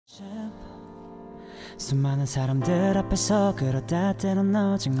수많은 사람들 앞에서 그러다 때론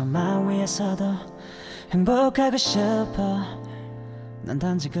오직 너만 위해서도 행복하고 싶어. 난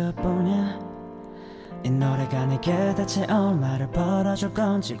단지 그뿐이야. 이 노래가 내게 대체 얼마를 벌어줄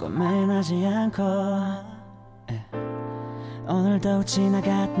건지 고민하지 않고 오늘도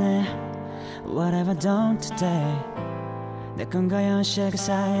지나갔네. Whatever done today. 내 꿈과 현실 그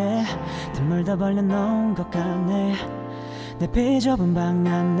사이에 틈을 더 벌려놓은 것 같네. 내 비좁은 방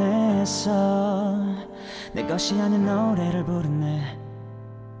안에서 내 것이 아닌 노래를 부르네.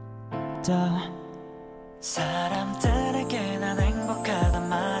 또 사람들에게 난 행복하단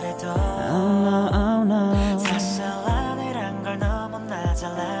말해도 oh no, oh no. 사실 아니란 걸 너무나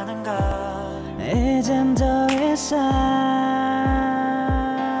잘 아는 걸. 이젠 더 이상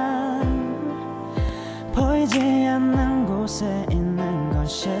보이지 않는 곳에 있는 건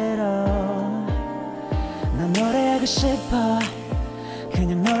싫어. 난 노래하고 싶어.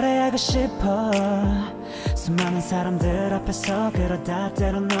 그냥 노래하고 싶어. 수많은 사람들 앞에서 그러다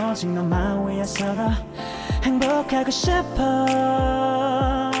때론 오직 너만 위해서도 행복하고 싶어.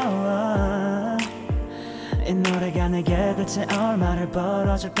 이 노래가 내게 대체 얼마를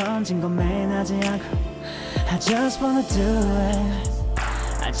벌어줄 건진 고민하지 않고 I just wanna do it.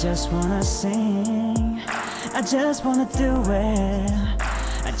 I just wanna sing. I just wanna do it.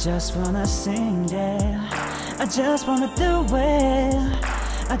 I just wanna sing, yeah. I just wanna do it.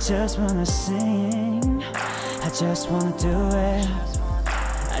 I just wanna sing. I just wanna do it.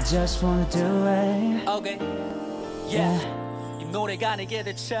 I just wanna do it. Okay, yeah. 이 노래가 내게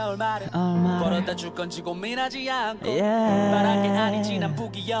대체 얼마를 벌어다 줄 건지 고민하지 않고 말한 게 아니지 난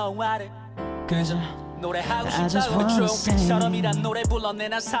부귀영화를 그저 노래하고 싶다고 조용필처럼이란 노래 불러내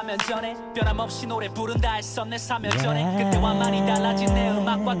난 3년 전에 변함없이 노래 부른다 했었네 3년 전에 그때와 많이 달라진 내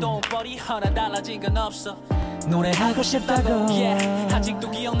음악과 돈벌이 하나 달라진 건 없어 노래하고 싶다고 yeah.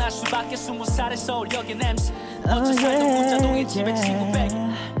 아직도 기억날 수밖에 20살의 서울역의 냄새 어째 살던 문자동의 집에 친구 베개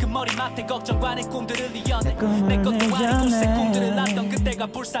그 머리맡에 걱정과 내 꿈들을 이어내 내 것도 아니고 새 꿈들을 낳던 그때가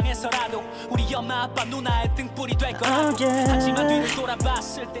불쌍해서라도 우리 엄마 아빠 누나의 등불이 될 거라고 하지만 뒤를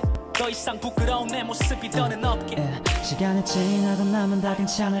돌아봤을 때 더 이상 부끄러운 내 모습이 더는 없게 시간이 지나고 나면 다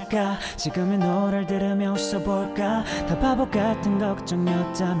괜찮을까. 지금의 노래를 들으며 웃어볼까. 다 바보 같은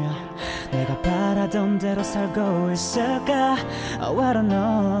걱정이었다면 내가 바라던 대로 살고 있을까. Oh I don't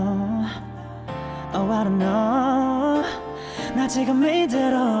know. Oh I don't know. 나 지금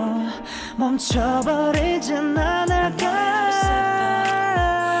이대로 멈춰버리진 않을까.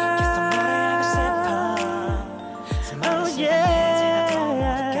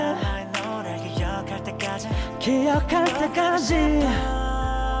 기억할 때까지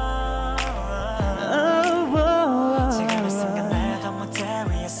지금 이 순간 내도 무대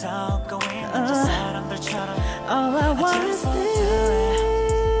위에서 웃고 있는 저 사람들처럼 All I want is this.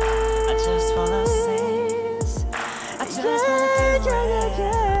 I just wanna sing. I just wanna do it.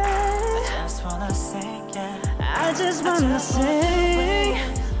 I just wanna sing, yeah. I just wanna sing.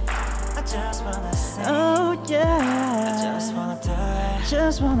 I just wanna sing. Oh yeah. I just wanna do it.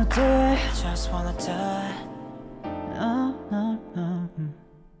 Just wanna do it. Just wanna do it.